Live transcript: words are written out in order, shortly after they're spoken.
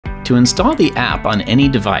To install the app on any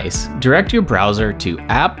device, direct your browser to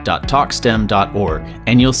app.talkstem.org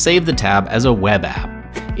and you'll save the tab as a web app.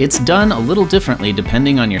 It's done a little differently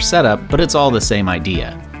depending on your setup, but it's all the same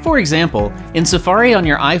idea. For example, in Safari on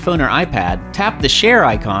your iPhone or iPad, tap the Share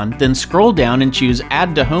icon, then scroll down and choose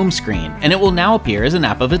Add to Home Screen, and it will now appear as an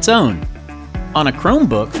app of its own. On a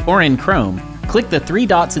Chromebook or in Chrome, click the three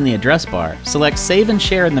dots in the address bar, select Save and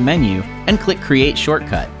Share in the menu, and click Create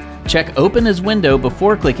Shortcut. Check Open as Window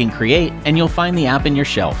before clicking Create, and you'll find the app in your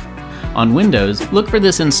shelf. On Windows, look for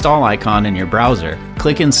this Install icon in your browser,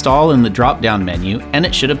 click Install in the drop-down menu, and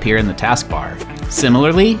it should appear in the taskbar.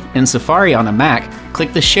 Similarly, in Safari on a Mac,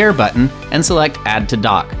 click the Share button and select Add to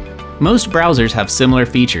Dock. Most browsers have similar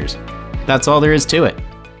features. That's all there is to it.